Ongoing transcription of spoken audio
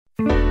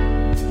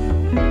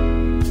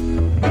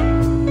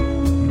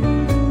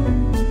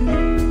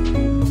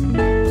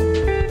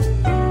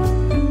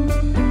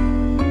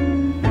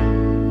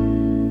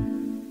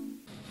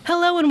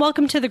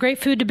welcome to the Great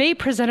Food Debate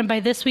presented by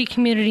This Week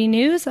Community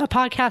News, a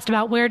podcast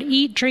about where to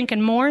eat, drink,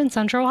 and more in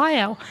Central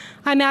Ohio.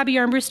 I'm Abby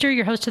Armbruster,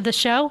 your host of the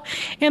show.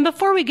 And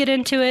before we get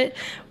into it,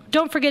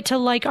 don't forget to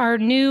like our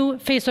new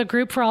Facebook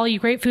group for all you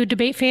Great Food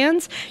Debate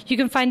fans. You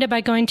can find it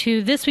by going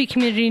to This Week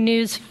Community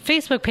News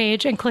Facebook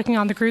page and clicking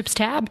on the Groups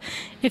tab.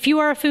 If you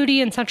are a foodie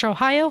in Central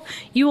Ohio,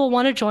 you will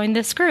want to join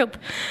this group.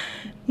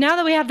 Now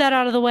that we have that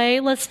out of the way,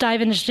 let's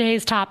dive into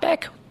today's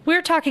topic.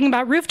 We're talking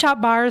about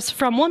rooftop bars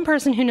from one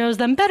person who knows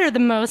them better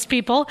than most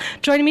people.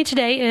 Joining me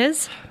today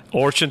is...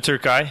 Orçun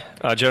Türkay,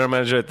 General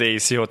Manager at the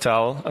AC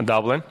Hotel in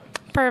Dublin.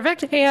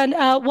 Perfect. And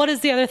what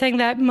is the other thing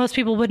that most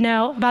people would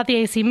know about the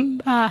AC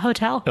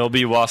Hotel? It'll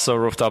be Wausau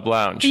Rooftop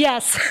Lounge.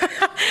 Yes.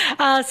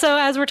 So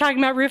as we're talking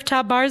about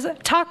rooftop bars,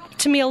 talk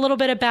to me a little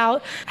bit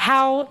about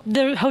how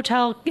the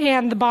hotel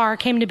and the bar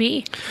came to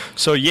be.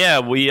 So yeah,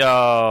 we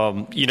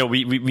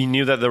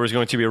knew that there was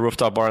going to be a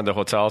rooftop bar in the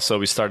hotel, so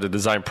we started the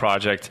design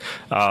project.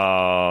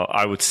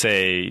 I would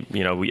say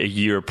a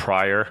year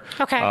prior,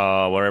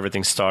 where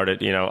everything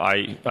started.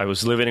 I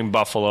was living in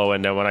Buffalo,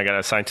 and then when I got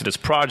assigned to this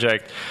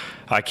project,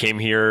 I came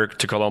here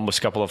to Columbus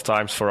a couple of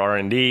times for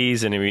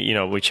R&Ds, and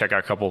we check out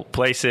a couple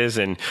places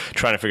and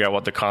trying to figure out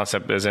what the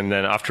concept is. And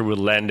then after we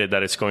landed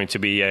that it's going to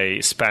be a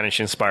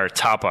Spanish-inspired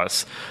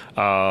tapas,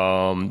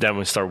 then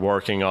we start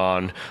working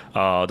on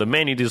the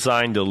menu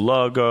design, the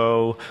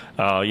logo,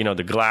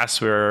 the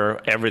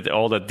glassware, everything,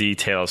 all the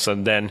details.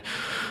 And then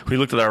we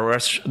looked at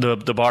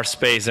the bar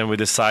space, and we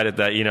decided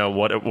that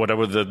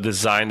whatever the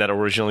design that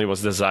originally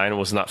was designed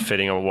was not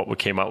fitting on what we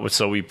came up with.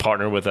 So we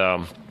partnered with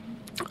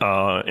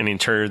an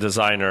interior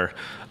designer,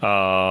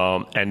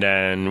 and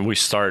then we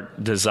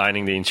start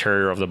designing the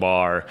interior of the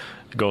bar.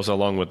 It goes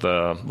along with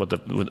the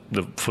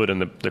food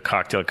and the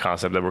cocktail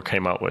concept that we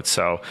came out with.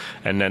 So,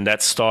 and then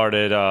that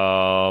started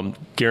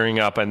gearing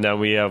up, and then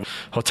we have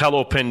hotel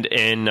opened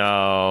in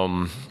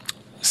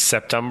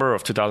September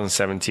of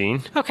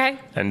 2017. Okay.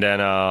 And then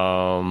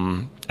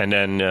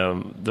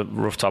the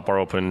rooftop bar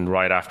opened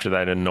right after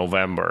that in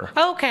November.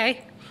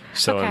 Okay.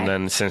 So, okay. And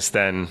then since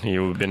then,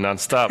 you've been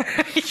nonstop.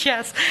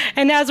 Yes.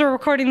 And as we're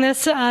recording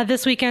this,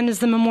 this weekend is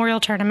the Memorial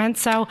Tournament.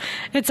 So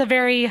it's a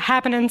very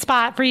happening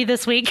spot for you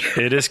this week.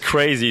 It is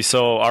crazy.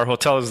 So our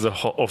hotel is the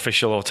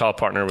official hotel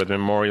partner with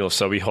Memorial.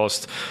 So we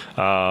host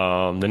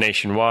the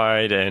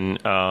Nationwide and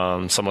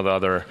some of the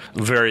other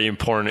very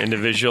important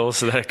individuals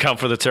that come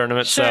for the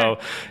tournament. Sure. So,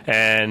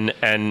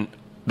 and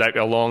that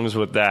along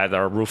with that,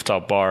 our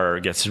rooftop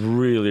bar gets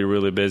really,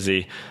 really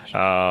busy.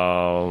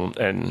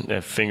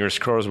 And fingers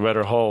crossed,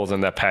 weather holds,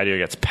 and that patio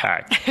gets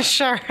packed.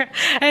 Sure.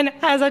 And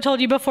as I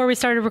told you before we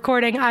started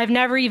recording, I've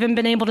never even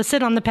been able to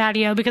sit on the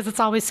patio because it's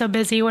always so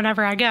busy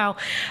whenever I go.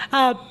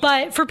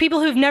 But for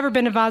people who've never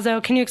been to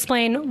Wausau, can you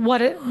explain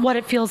what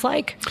it feels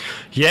like?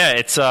 Yeah,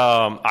 it's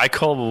I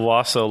call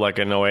Wausau like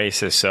an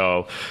oasis.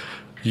 So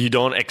you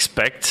don't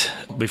expect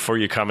before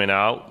you're coming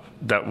out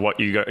that what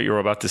you're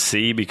about to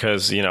see,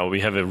 because we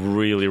have a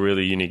really,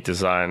 really unique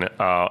design,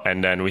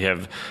 and then we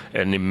have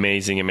an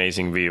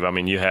amazing view. I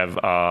mean, you have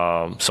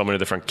so many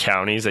different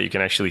counties that you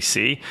can actually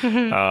see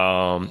through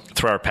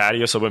our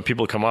patio. So when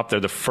people come up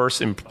there, the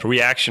first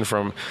reaction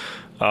from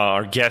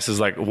our guests is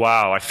like,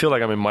 wow, I feel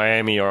like I'm in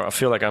Miami, or I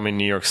feel like I'm in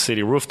New York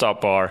City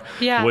rooftop bar.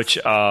 Yes.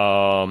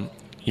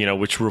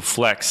 Which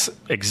reflects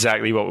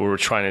exactly what we were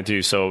trying to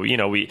do. So,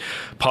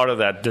 part of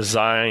that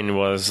design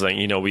was like,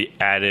 we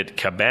added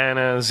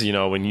cabanas.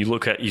 When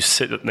you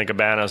sit in the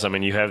cabanas, I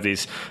mean, you have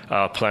these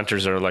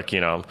planters that are like,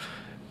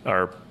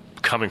 are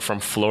coming from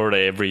Florida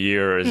every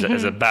year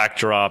as a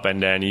backdrop,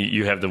 and then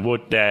you have the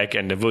wood deck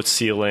and the wood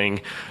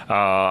ceiling.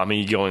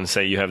 You go and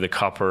say you have the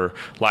copper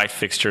light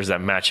fixtures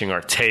that matching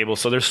our table.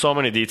 So there's so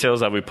many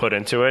details that we put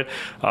into it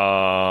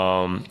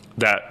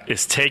that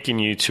is taking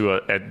you to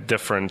a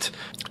different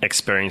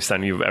experience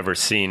than you've ever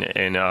seen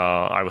in,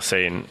 I would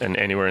say, in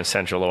anywhere in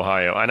Central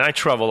Ohio. And I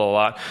travel a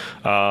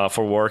lot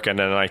for work, and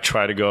then I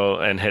try to go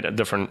and hit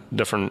different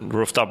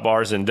rooftop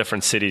bars in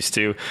different cities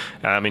too.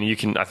 I think you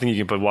can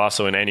put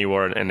Wausau in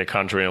anywhere in the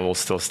country and we'll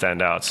still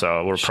stand out.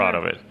 So we're proud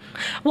of it.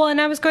 Well,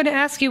 and I was going to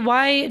ask you,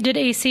 why did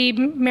AC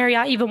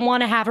Marriott even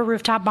want to have a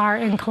rooftop bar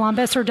in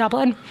Columbus or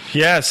Dublin?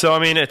 Yeah, so I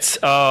mean, it's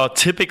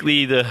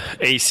typically the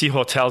AC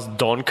hotels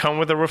don't come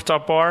with a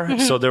rooftop bar.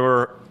 So there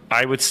were,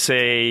 I would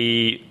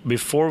say,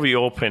 before we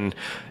opened,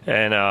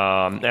 and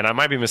I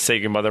might be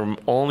mistaken, but there were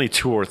only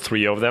 2 or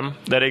 3 of them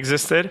that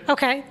existed.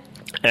 Okay.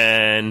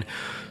 And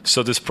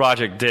so this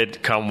project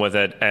did come with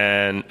it,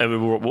 and we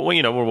were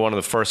one of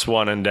the first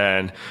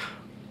one,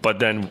 but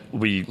then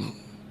we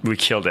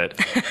killed it.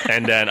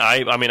 And then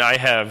I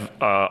have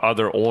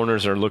other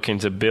owners are looking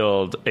to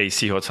build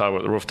AC hotel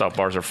with rooftop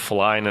bars, are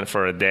flying in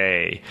for a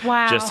day.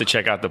 Wow. Just to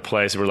check out the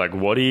place. We're like,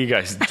 what are you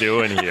guys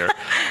doing here?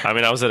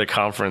 I was at a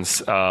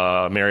conference,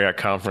 Marriott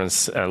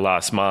conference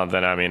last month,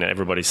 and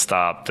everybody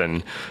stopped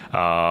and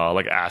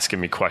asking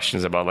me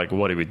questions about like,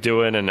 what are we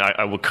doing? And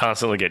I would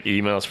constantly get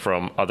emails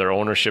from other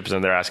ownerships,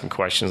 and they're asking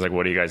questions like,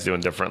 what are you guys doing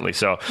differently?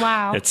 So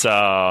wow. It's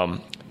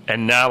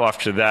and now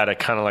after that, I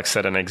kind of like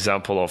set an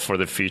example for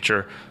the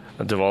future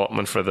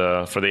development for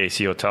the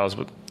AC hotels,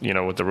 with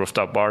with the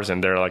rooftop bars,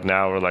 and they're like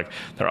now we're like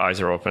their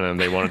eyes are open and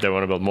they want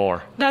to build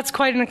more. That's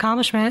quite an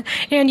accomplishment.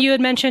 And you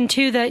had mentioned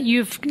too that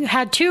you've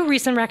had 2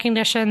 recent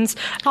recognitions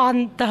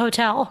on the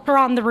hotel or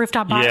on the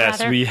rooftop bar. Yes,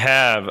 rather. we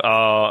have,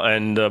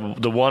 and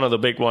the one of the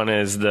big one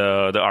is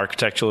the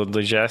Architectural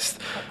Digest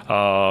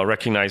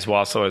recognized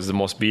Wausau as the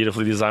most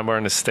beautifully designed bar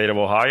in the state of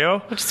Ohio,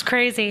 which is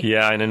crazy.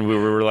 Yeah, and then we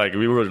were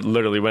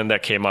literally when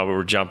that came out, we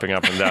were jumping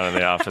up and down in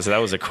the office. That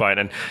was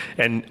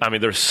and I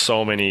mean, there's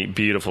so many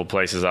beautiful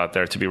places out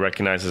there to be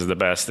recognized as the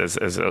best.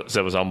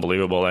 It was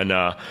unbelievable,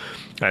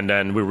 and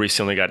then we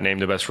recently got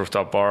named the best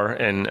rooftop bar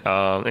in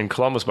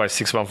Columbus by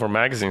 614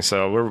 magazine.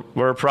 So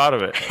we're proud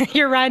of it.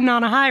 You're riding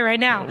on a high right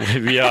now.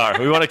 We are.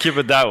 We want to keep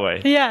it that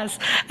way. Yes,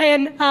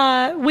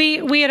 and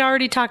we had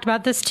already talked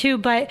about this too,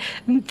 but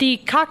the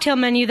cocktail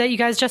menu that you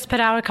guys just put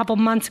out a couple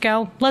months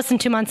ago, less than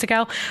 2 months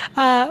ago,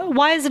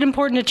 why is it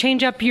important to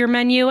change up your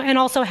menu, and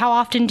also how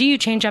often do you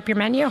change up your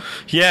menu?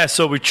 Yeah,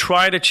 so we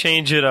try to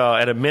change it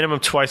at a minimum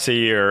twice a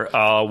year.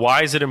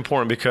 Why is it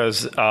important?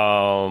 Because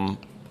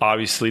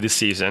obviously the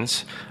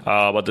seasons,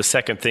 but the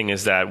second thing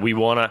is that we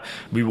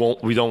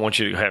don't want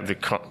you to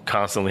have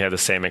constantly have the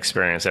same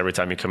experience every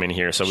time you come in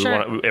here.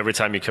 So every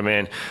time you come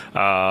in,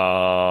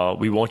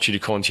 we want you to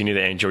continue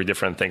to enjoy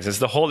different things. It's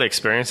the whole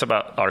experience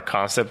about our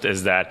concept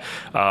is that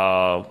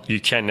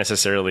you can't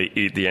necessarily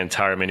eat the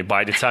entire menu.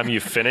 By the time you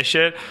finish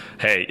it,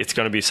 hey, it's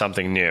going to be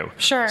something new.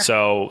 Sure.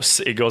 So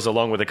it goes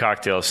along with the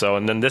cocktail. So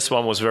and then this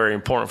one was very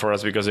important for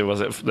us because it was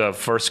the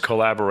first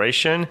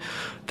collaboration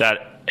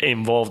that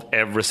involved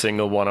every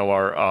single one of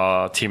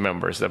our team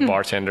members, the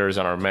bartenders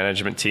and our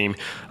management team.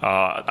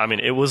 I mean,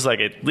 it was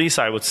like at least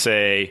I would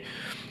say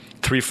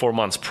 3-4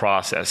 months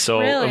process.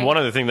 So really? One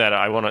of the things that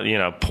I want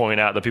to point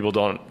out that people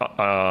don't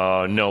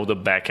know the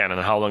back end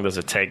and how long does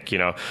it take,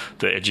 the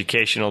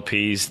educational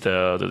piece,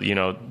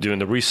 the doing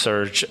the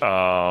research,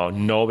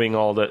 knowing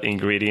all the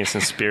ingredients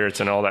and spirits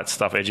and all that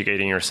stuff,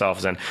 educating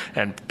yourselves, and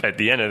at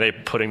the end of the day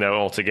putting that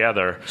all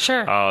together.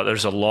 Sure.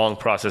 There's a long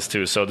process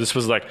too. So this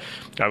was like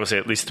I would say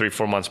at least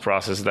 3-4 months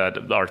process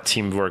that our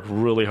team worked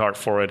really hard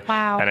for it.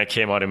 Wow. And it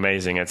came out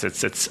amazing.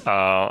 It's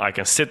I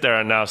can sit there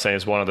and now say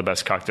it's one of the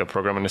best cocktail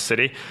program in the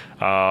city.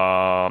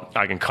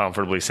 I can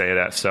comfortably say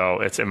that. So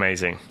it's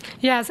amazing.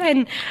 Yes,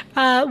 and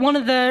one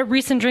of the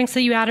recent drinks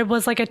that you added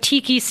was like a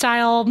tiki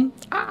style,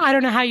 I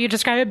don't know how you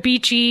describe it,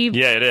 beachy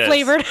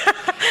flavored.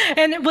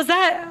 And was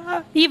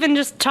that, even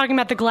just talking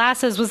about the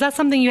glasses, was that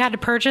something you had to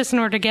purchase in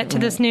order to get to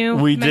this new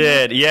We menu?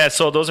 did, yeah.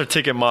 So those are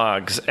ticket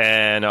mugs,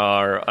 and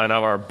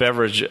our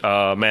beverage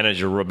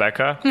manager,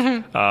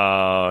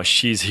 Rebecca,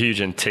 she's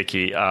huge in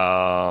tiki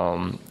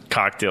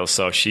cocktails,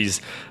 so she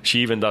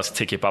even does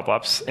tiki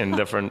pop-ups in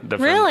different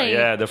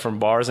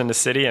bars in the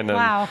city. And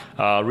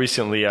then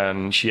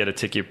recently she had a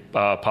tiki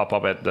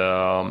pop-up at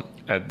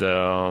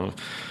the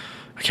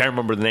I can't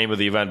remember the name of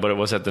the event, but it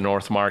was at the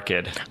North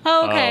Market.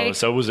 Oh, okay.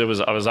 So it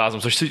was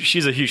awesome. So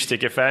she's a huge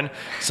tiki fan.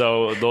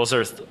 So those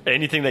are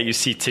anything that you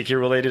see tiki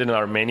related in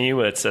our menu.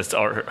 It's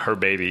her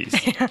babies.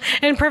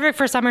 And perfect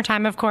for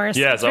summertime, of course.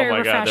 Yes. Very oh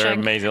my God, they're refreshing.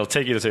 amazing. It'll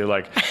take you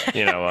to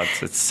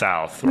it's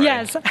south. Right?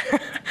 Yes.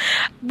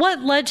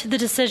 What led to the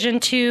decision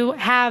to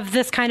have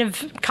this kind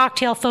of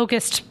cocktail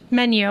focused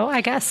menu,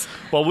 I guess?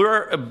 Well, we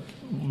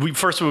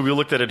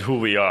looked at it who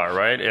we are,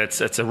 right?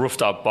 It's a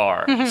rooftop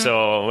bar. Mm-hmm.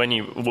 So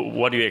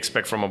what do you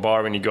expect from a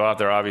bar when you go out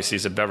there? Obviously,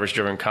 it's a beverage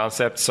driven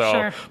concept. So,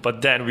 sure.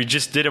 But then we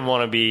just didn't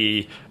want to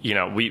be,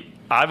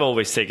 I've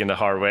always taken the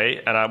hard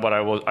way, and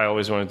I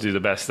always want to do the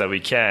best that we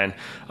can.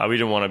 We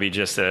didn't want to be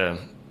just a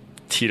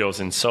Tito's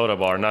and soda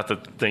bar, not to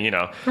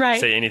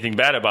say anything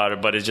bad about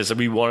it, but it's just that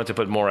we wanted to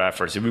put more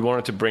effort. So we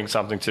wanted to bring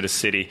something to the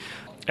city,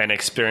 an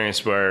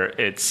experience where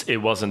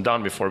it wasn't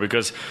done before.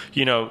 Because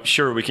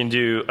sure, we can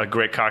do a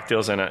great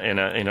cocktails in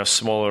a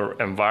smaller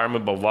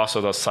environment, but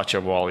Wausau does such a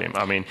volume.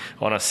 I mean,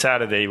 on a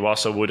Saturday,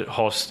 Wausau would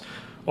host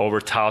over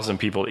 1,000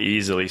 people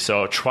easily.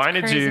 So trying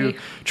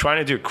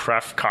to do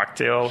craft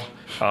cocktail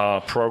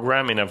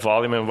program in a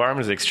volume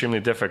environment is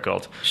extremely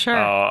difficult. Sure.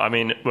 I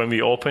mean, when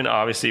we opened,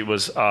 obviously it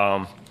was.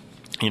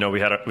 We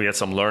had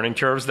some learning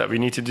curves that we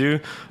need to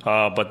do,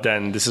 but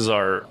then this is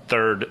our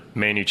third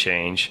menu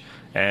change.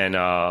 And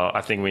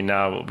I think we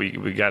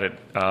got it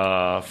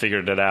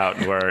figured it out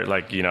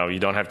where you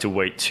don't have to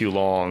wait too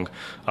long.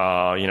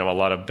 A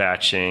lot of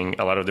batching,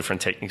 a lot of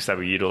different techniques that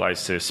we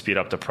utilize to speed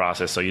up the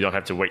process, so you don't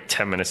have to wait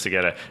 10 minutes to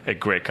get a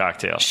great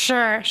cocktail.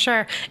 Sure.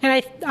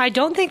 And I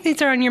don't think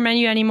these are on your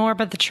menu anymore,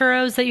 but the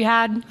churros that you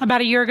had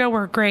about a year ago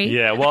were great.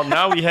 Yeah. Well,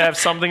 now we have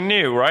something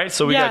new, right?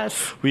 So we had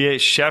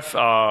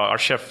our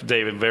chef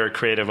David, very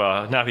creative.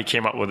 Now he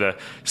came up with a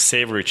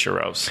savory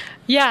churros.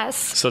 Yes.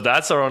 So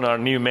that's on our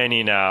new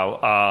menu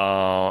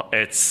now.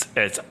 It's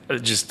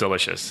just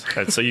delicious.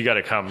 So you got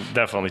to come,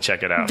 definitely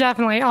check it out.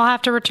 Definitely. I'll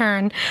have to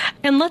return.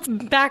 And let's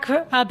back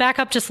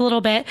up just a little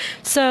bit.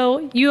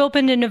 So you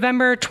opened in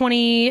November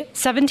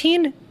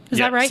 2017? Is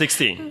that right?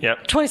 16.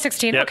 Yep.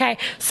 2016. Yep. Okay.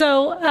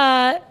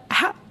 So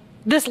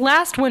this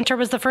last winter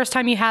was the first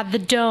time you had the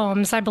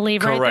domes, I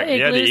believe, right? Correct.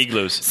 The the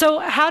igloos. So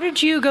how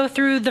did you go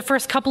through the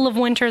first couple of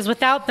winters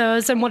without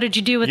those, and what did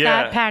you do with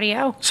that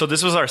patio? So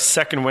this was our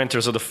second winter.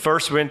 So the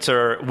first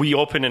winter, we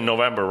opened in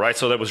November, right?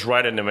 So that was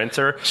right in the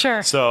winter.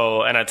 Sure.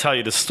 So, and I tell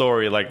you the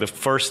story, like the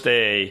first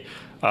day,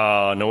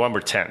 November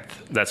 10th,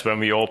 that's when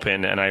we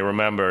opened. And I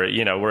remember,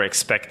 we're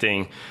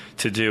expecting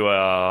to do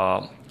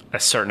a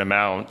certain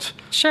amount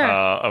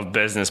of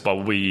business,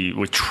 but we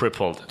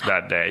tripled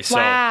that day. So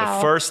wow.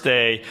 the first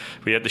day,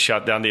 we had to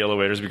shut down the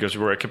elevators because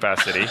we were at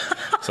capacity.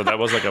 So that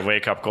was like a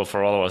wake-up call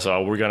for all of us.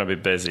 Oh, we're going to be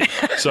busy.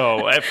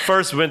 So at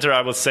first winter,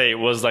 I would say it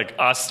was like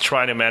us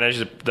trying to manage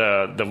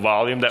the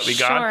volume that we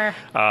got.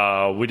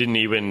 We didn't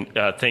even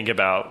think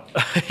about,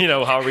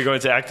 how are we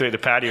going to activate the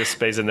patio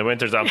space in the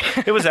wintertime.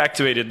 It was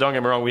activated, don't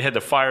get me wrong. We had the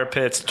fire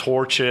pits,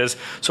 torches,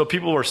 so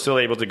people were still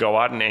able to go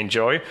out and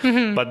enjoy.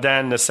 Mm-hmm. But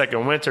then the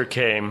second winter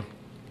came.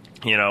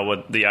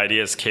 What the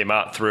ideas came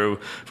out through.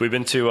 We've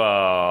been to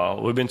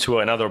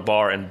another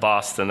bar in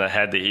Boston that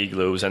had the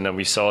igloos, and then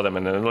we saw them,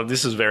 and then, look,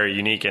 this is very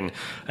unique. And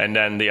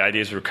then the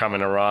ideas were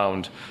coming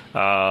around.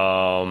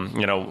 One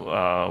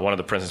of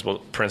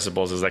the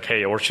principals is like,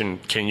 "Hey,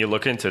 Orchard, can you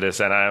look into this?"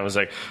 And I was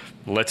like,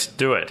 "Let's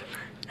do it."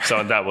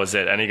 So that was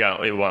it, and it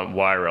went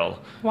viral.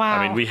 Wow!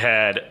 I mean, we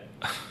had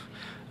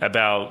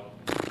about,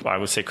 I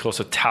would say, close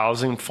to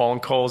 1,000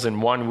 phone calls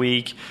in 1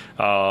 week.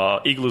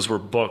 Igloos were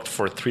booked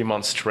for 3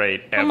 months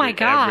straight. Every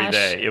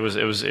day. It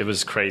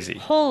was crazy.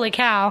 Holy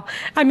cow!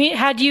 I mean,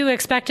 had you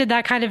expected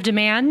that kind of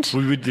demand?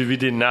 We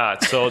did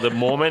not. So the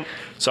moment,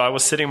 I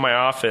was sitting in my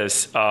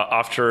office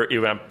after it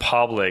went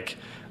public.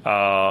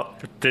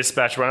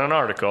 Dispatch ran an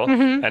article,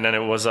 mm-hmm. and then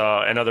it was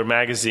another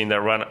magazine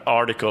that ran an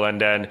article, and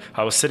then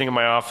I was sitting in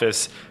my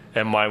office.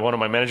 And one of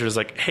my managers was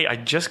like, "Hey, I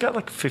just got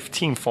like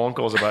 15 phone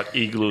calls about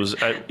igloos.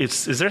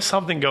 Is there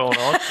something going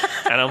on?"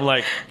 And I'm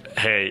like,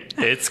 "Hey,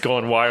 it's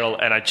going viral."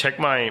 And I checked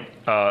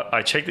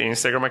the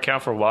Instagram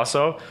account for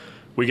Waso.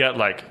 We got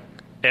like,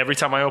 every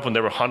time I opened,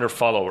 there were 100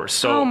 followers.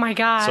 So, oh my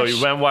gosh! So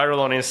it went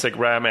viral on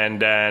Instagram, and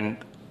then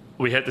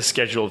we had to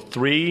schedule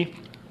 3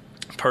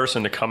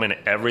 person to come in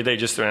every day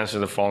just to answer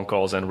the phone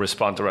calls and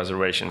respond to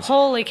reservations.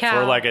 Holy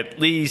cow. For like at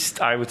least,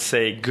 I would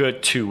say,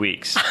 good 2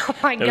 weeks. Oh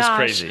my gosh. It was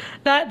crazy.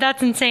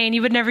 That's insane.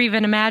 You would never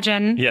even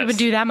imagine it would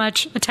do that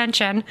much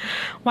attention.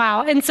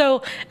 Wow. And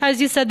so, as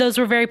you said, those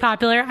were very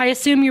popular. I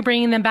assume you're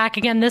bringing them back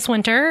again this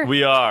winter?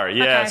 We are,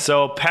 yeah. Okay.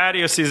 So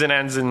patio season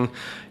ends in,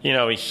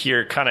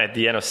 here kind of at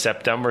the end of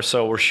September.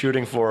 So we're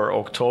shooting for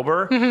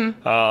October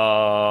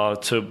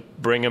to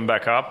bring them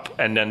back up.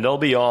 And then they'll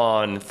be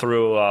on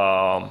through,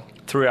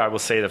 I will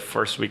say, the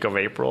first week of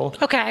April.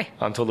 Okay.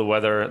 Until the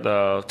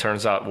weather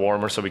turns out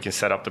warmer, so we can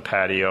set up the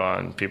patio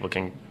and people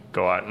can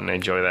go out and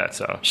enjoy that.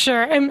 So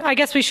sure. And I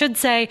guess we should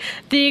say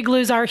the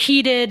igloos are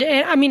heated.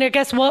 I mean, I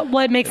guess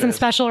what makes them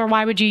special, or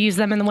why would you use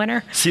them in the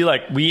winter? See,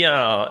 like we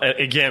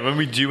again, when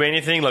we do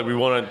anything, like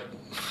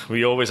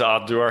we always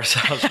outdo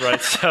ourselves,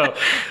 right? So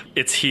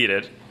it's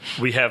heated.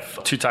 We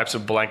have 2 types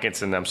of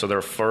blankets in them. So there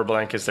are fur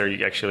blankets that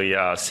you actually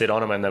sit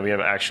on them, and then we have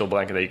an actual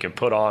blanket that you can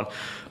put on.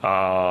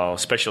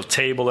 Special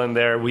table in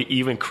there. We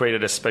even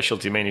created a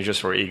specialty menu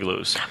just for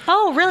igloos.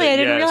 Oh, really? I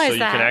didn't realize that.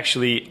 So you can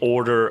actually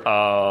order,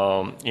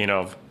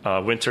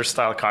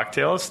 winter-style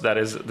cocktails that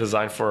is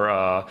designed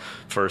for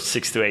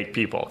 6 to 8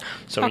 people.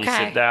 So when you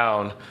sit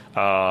down,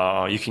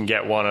 you can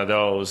get one of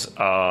those.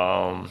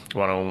 One of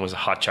them was a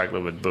hot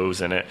chocolate with booze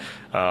in it.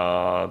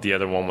 The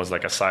other one was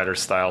like a cider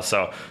style.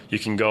 So you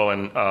can go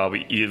and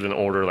we even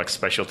order like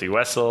specialty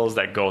vessels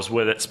that goes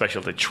with it,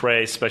 specialty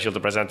trays, specialty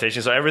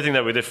presentation. So everything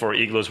that we did for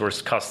igloos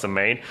was custom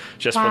made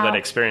just for that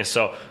experience.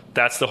 So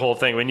that's the whole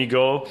thing. When you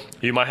go,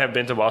 you might have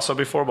been to Wausau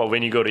before, but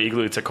when you go to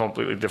Igloo, it's a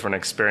completely different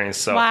experience.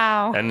 So,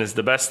 and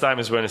the best time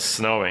is when it's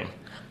snowing.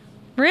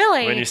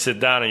 Really? When you sit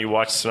down and you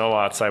watch snow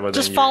outside, but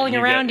just falling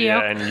around you.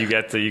 Yeah, and you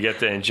get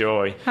to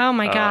enjoy. Oh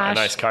my gosh. A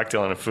nice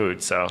cocktail and a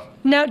food. So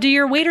now, do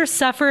your waiters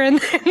suffer in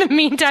the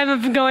meantime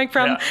of going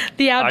from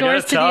the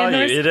outdoors to the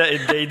indoors? I gotta tell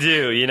you, they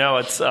do.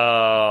 It's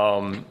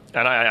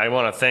and I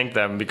want to thank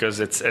them because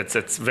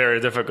it's very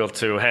difficult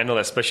to handle,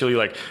 especially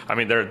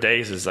there are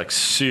days it's like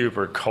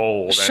super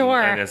cold,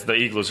 and it's, the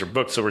igloos are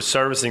booked, so we're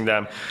servicing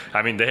them.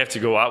 I mean, they have to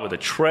go out with a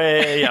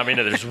tray. I mean,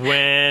 there's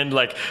wind.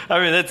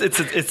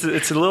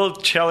 It's a little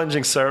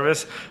challenging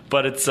service,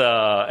 but it's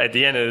at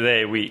the end of the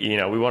day, we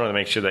want to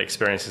make sure the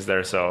experience is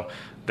there. So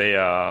they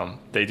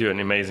do an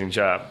amazing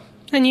job.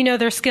 And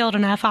they're skilled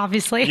enough,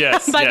 obviously.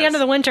 Yes. By the end of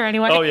the winter,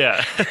 anyway. Oh,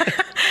 yeah.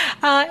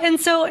 And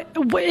so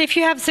if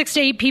you have 6 to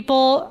 8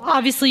 people,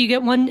 obviously you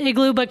get one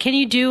igloo, but can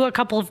you do a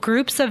couple of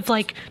groups of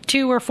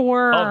 2 or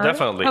 4? Oh,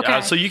 definitely.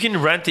 Okay. So you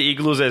can rent the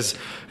igloos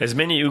as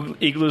many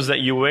igloos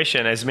that you wish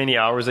and as many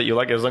hours that you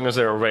like, as long as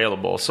they're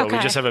available. So we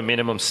just have a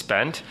minimum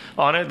spend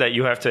on it that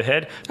you have to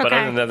hit. But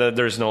other than that,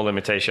 there's no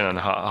limitation on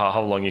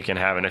how long you can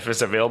have it. If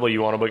it's available,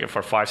 you want to book it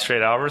for 5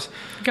 straight hours,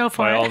 go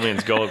for it. By all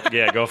means, go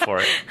for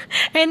it.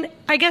 And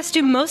I guess, do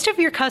do most of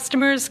your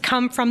customers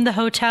come from the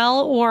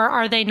hotel, or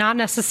are they not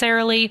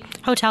necessarily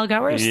hotel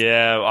goers?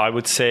 Yeah, I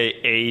would say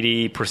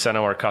 80%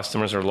 of our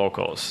customers are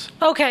locals.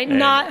 Okay,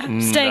 not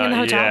staying in the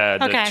hotel. Yeah,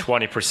 okay. the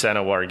 20%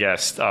 of our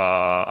guests,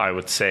 I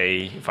would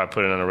say, if I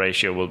put it on a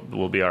ratio,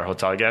 will be our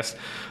hotel guests.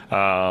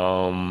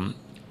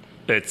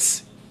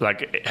 It's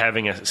like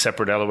having a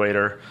separate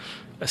elevator,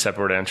 a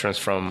separate entrance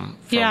from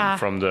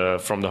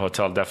the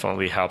hotel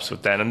definitely helps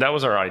with that, and that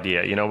was our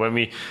idea. When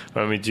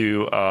we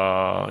do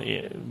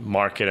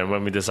market and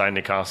when we designed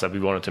the concept, we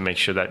wanted to make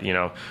sure that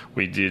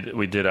we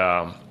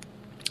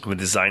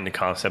designed the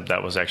concept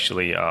that was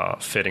actually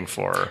fitting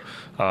for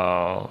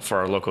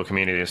our local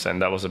communities,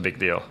 and that was a big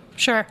deal.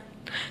 Sure.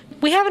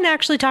 We haven't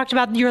actually talked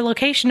about your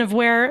location of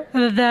where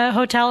the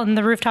hotel and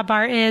the rooftop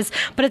bar is,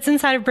 but it's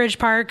inside of Bridge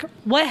Park.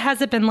 What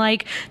has it been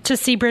like to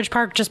see Bridge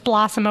Park just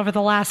blossom over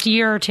the last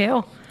year or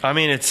two? I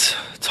mean, it's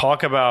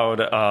talk about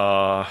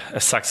a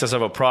success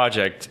of a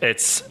project.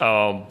 It's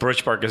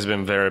Bridge Park has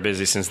been very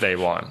busy since day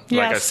one. Yes.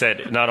 Like I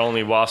said, not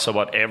only Wausau,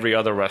 but every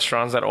other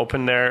restaurants that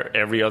open there,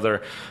 every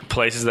other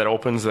places that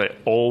opens, that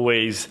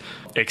always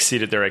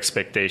exceeded their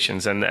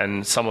expectations.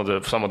 And some of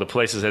the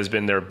places has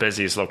been their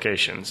busiest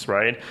locations,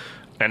 right?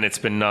 And it's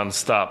been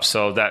nonstop.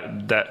 So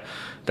that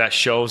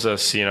shows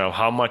us,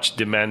 how much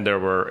demand there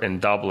were in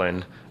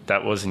Dublin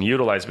that wasn't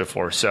utilized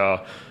before.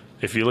 So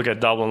if you look at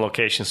Dublin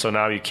locations, so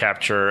now you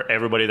capture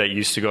everybody that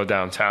used to go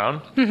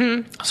downtown.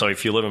 Mm-hmm. So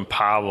if you live in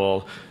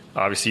Powell,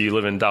 obviously you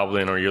live in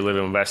Dublin, or you live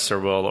in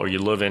Westerville, or you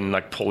live in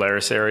like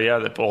Polaris area,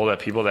 all the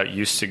people that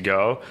used to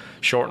go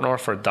short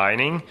north for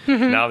dining,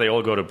 now they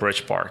all go to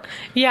Bridge Park.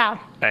 Yeah.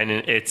 And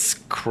it's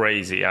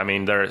crazy. I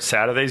mean, there are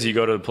Saturdays you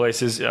go to the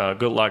places,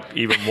 good luck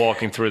even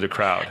walking through the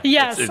crowd.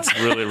 Yes. It's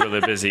really,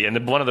 really busy.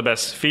 And one of the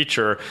best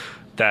feature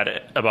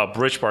about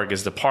Bridge Park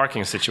is the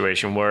parking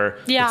situation, where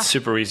it's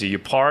super easy. You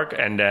park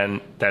and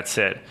then that's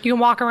it. You can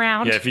walk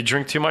around. Yeah, if you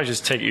drink too much,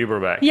 just take Uber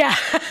back. Yeah.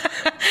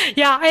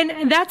 Yeah,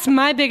 and that's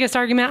my biggest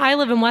argument. I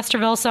live in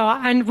Westerville, so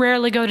I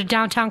rarely go to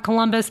downtown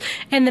Columbus,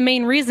 and the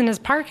main reason is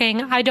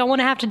parking. I don't want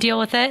to have to deal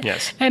with it.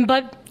 Yes.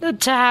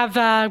 But to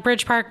have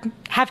Bridge Park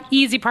have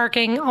easy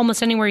parking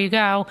almost anywhere you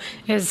go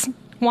is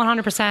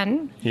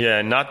 100%.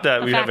 Yeah, not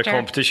that we have a factor.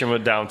 competition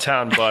with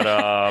downtown,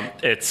 but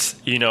it's,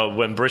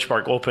 when Bridge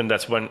Park opened,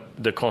 that's when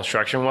the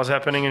construction was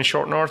happening in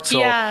Short North. So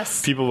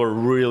Yes. people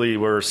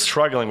were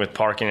struggling with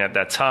parking at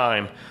that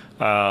time.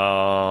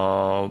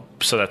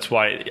 So that's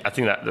why I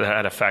think that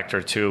had a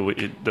factor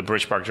too. The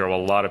Bridge Park drove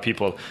a lot of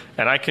people,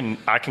 and I can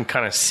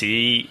kind of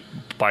see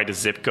by the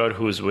zip code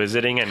who's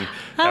visiting. And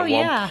at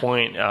one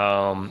point,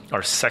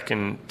 our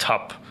second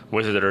top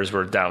visitors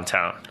were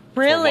downtown.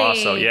 Really?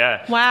 So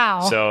yeah.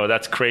 Wow. So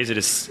that's crazy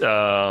to see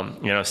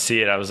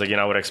it. I was like,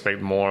 I would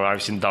expect more.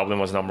 Obviously, Dublin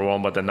was number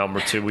one, but the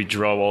number two, we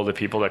drove all the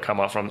people that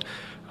come out from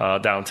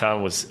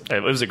downtown.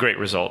 It was a great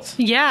result.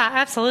 Yeah,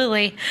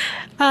 absolutely.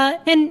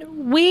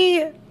 And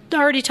we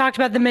already talked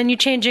about the menu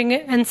changing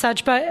and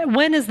such, but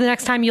when is the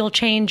next time you'll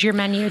change your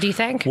menu, do you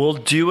think? We'll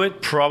do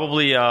it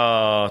probably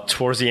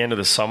towards the end of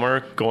the summer,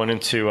 going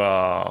into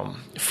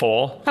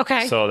fall.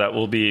 Okay. So that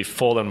will be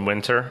fall and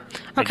winter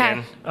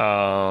again.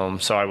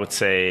 So I would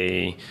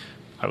say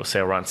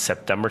around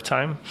September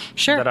time.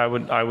 Sure. That I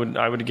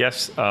would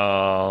guess.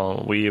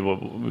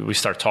 We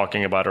start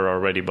talking about it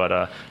already, but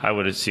I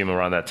would assume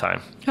around that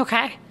time.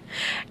 Okay.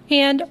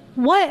 And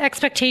what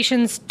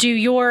expectations do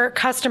your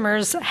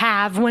customers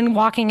have when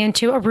walking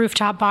into a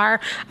rooftop bar?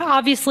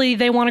 Obviously,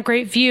 they want a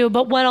great view,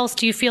 but what else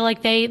do you feel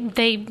like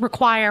they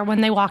require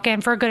when they walk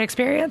in for a good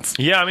experience?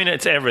 Yeah, I mean,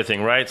 it's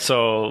everything, right?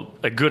 So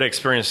a good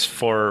experience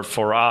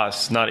for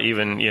us, not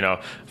even,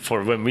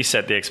 for when we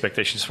set the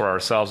expectations for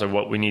ourselves and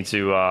what we need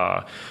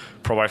to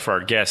provide for our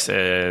guests,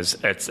 is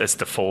it's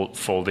the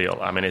full deal.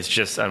 I mean, it's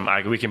just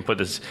we can put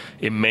this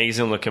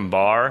amazing looking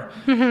bar,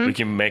 we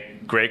can make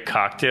great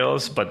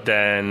cocktails, but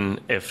then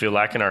if you're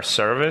lacking our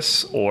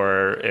service,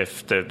 or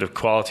if the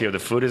quality of the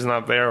food is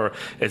not there, or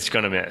it's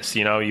gonna miss.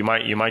 You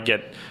might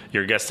get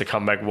your guests to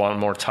come back one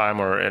more time,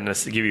 and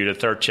give you the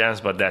third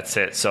chance, but that's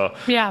it. So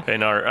yeah.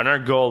 And our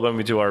goal when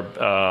we do our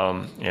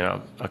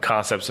our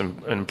concepts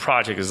and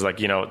project is like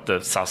the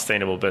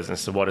sustainable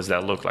business. So what does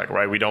that look like,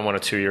 right? We don't want a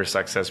 2-year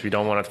success. We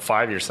don't want a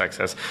 5-year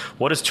success.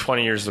 What does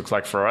 20 years look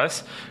like for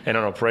us in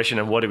an operation,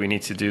 and what do we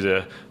need to do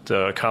to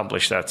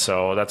accomplish that?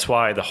 So that's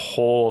why the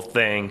whole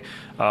thing,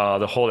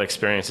 the whole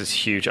experience is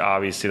huge.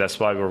 Obviously, that's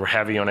why we're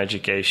heavy on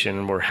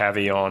education. We're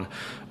heavy on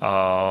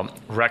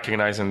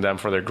recognizing them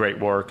for their great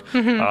work.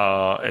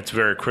 It's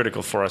very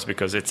critical for us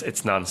because it's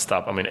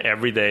nonstop. I mean,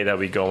 every day that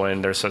we go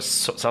in, there's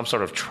some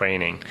sort of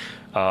training.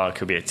 It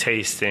could be a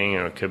tasting,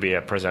 or it could be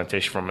a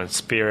presentation from a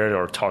spirit,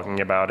 or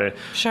talking about it.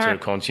 Sure. To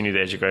continue to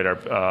educate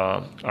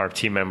our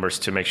team members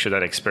to make sure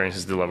that experience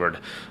is delivered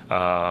for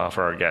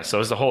our guests. So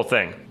it's the whole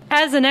thing.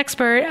 As an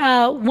expert,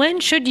 when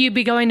should you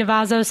be going to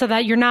Vaso so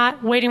that you're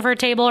not waiting for a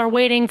table or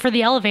waiting for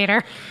the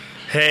elevator?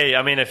 Hey,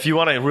 I mean, if you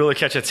want to really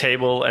catch a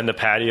table and the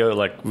patio,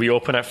 like we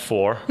open at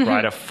 4,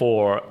 right at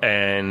 4,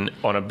 and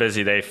on a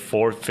busy day,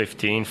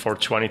 4:15,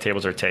 4:20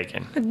 tables are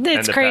taken.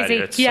 It's crazy.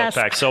 Patio, it's yes.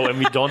 so packed. So, and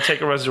we don't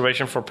take a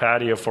reservation for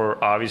patio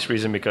for obvious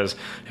reason, because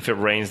if it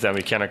rains, then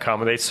we can't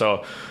accommodate.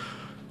 So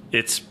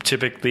it's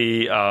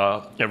typically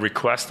a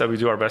request that we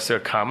do our best to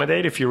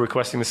accommodate. If you're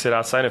requesting to sit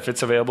outside, if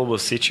it's available, we'll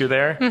seat you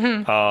there.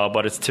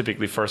 But it's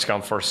typically first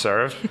come, first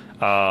serve.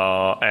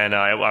 And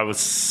I would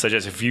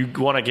suggest, if you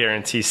want to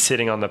guarantee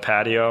sitting on the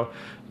patio,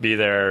 be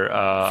there.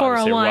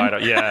 4:01.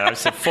 I would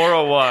say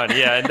 4:01.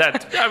 Yeah, and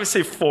that I would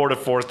say 4 to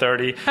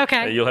 4:30.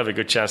 Okay. You'll have a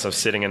good chance of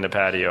sitting in the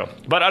patio.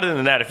 But other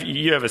than that, if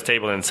you have a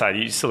table inside,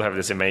 you still have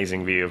this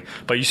amazing view.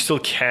 But you still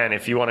can,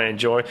 if you want to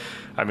enjoy.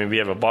 I mean, we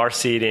have a bar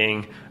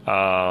seating.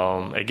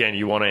 Again,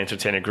 you want to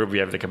entertain a group, we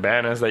have the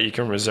cabanas that you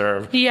can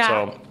reserve. Yeah.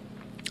 So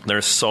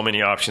there's so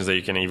many options that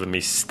you can even be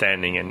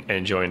standing and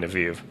enjoying the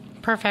view.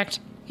 Perfect.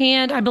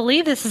 And I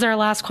believe this is our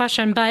last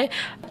question, but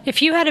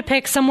if you had to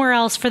pick somewhere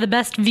else for the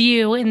best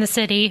view in the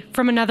city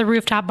from another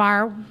rooftop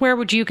bar, where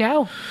would you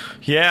go?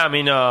 Yeah, I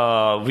mean,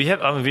 we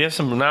have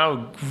some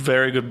now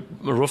very good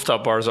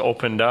rooftop bars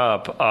opened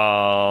up.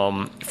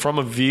 From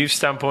a view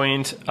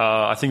standpoint,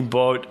 I think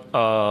both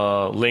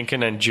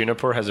Lincoln and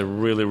Juniper has a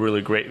really,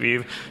 really great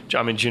view.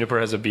 I mean, Juniper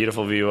has a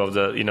beautiful view of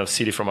the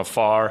city from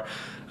afar.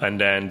 And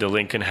then the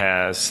Lincoln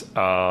has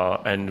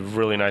a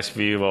really nice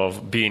view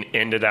of being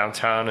in the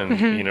downtown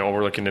and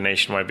overlooking the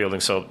Nationwide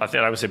building. So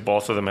I would say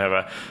both of them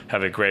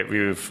have a great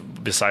view.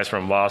 Besides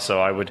from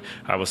Vaso, I would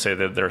say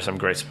that there are some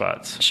great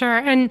spots. Sure.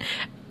 And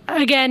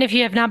again, if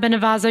you have not been to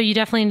Vaso, you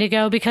definitely need to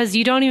go, because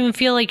you don't even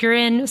feel like you're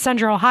in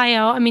Central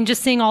Ohio. I mean,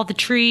 just seeing all the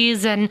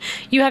trees, and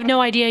you have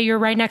no idea you're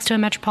right next to a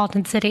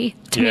metropolitan city.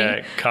 To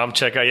me. Come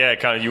check out.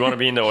 Yeah, you want to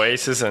be in the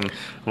Oasis, and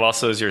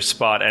Vaso is your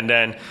spot. And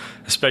then,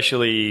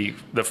 especially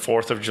the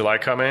 4th of July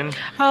come in.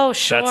 Oh,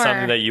 sure. That's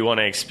something that you want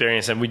to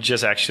experience. And we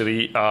just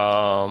actually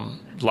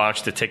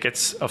launched the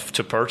tickets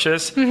to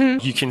purchase.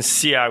 You can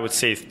see, I would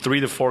say,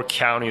 3 to 4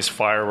 counties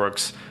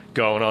fireworks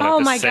going on at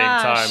the same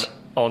time.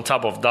 On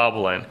top of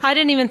Dublin. I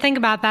didn't even think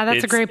about that.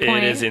 That's a great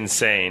point. It is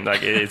insane.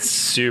 Like, it's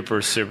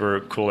super,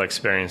 super cool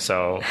experience.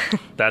 So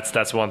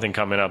that's one thing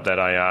coming up that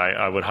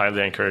I would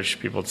highly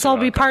encourage people to. So I'll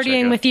be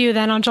partying with you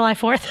then on July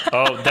 4th.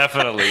 Oh,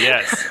 definitely.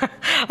 Yes.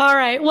 All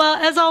right. Well,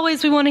 as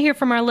always, we want to hear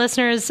from our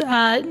listeners.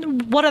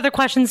 What other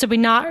questions did we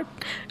not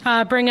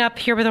bring up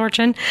here with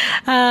Orchin?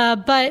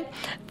 But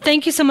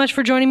thank you so much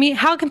for joining me.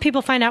 How can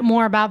people find out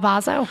more about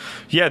Vaso?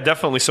 Yeah,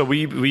 definitely. So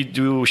we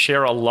do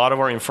share a lot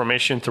of our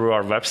information through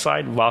our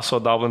website,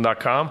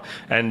 vasodublin.com,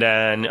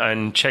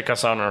 and check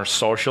us on our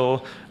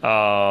social.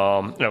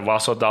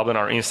 Vaso Dublin,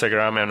 our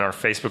Instagram and our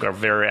Facebook are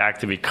very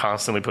active. We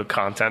constantly put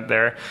content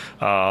there.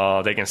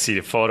 They can see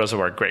the photos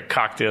of our great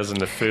cocktails and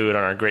the food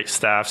and our great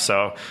staff.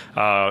 So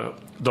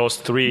those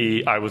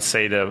 3, I would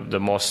say,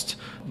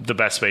 the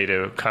best way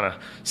to kind of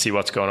see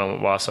what's going on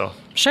with Vaso.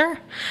 Sure.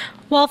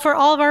 Well, for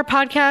all of our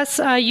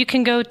podcasts, you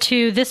can go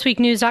to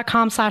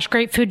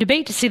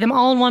thisweeknews.com/greatfooddebate to see them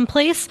all in one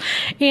place.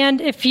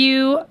 And if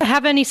you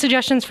have any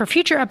suggestions for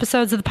future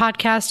episodes of the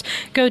podcast,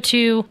 go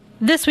to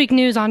This Week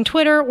News on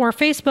Twitter or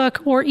Facebook,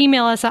 or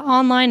email us at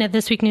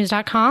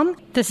online@thisweeknews.com.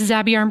 This is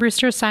Abby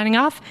Armbruster signing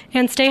off,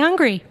 and stay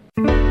hungry.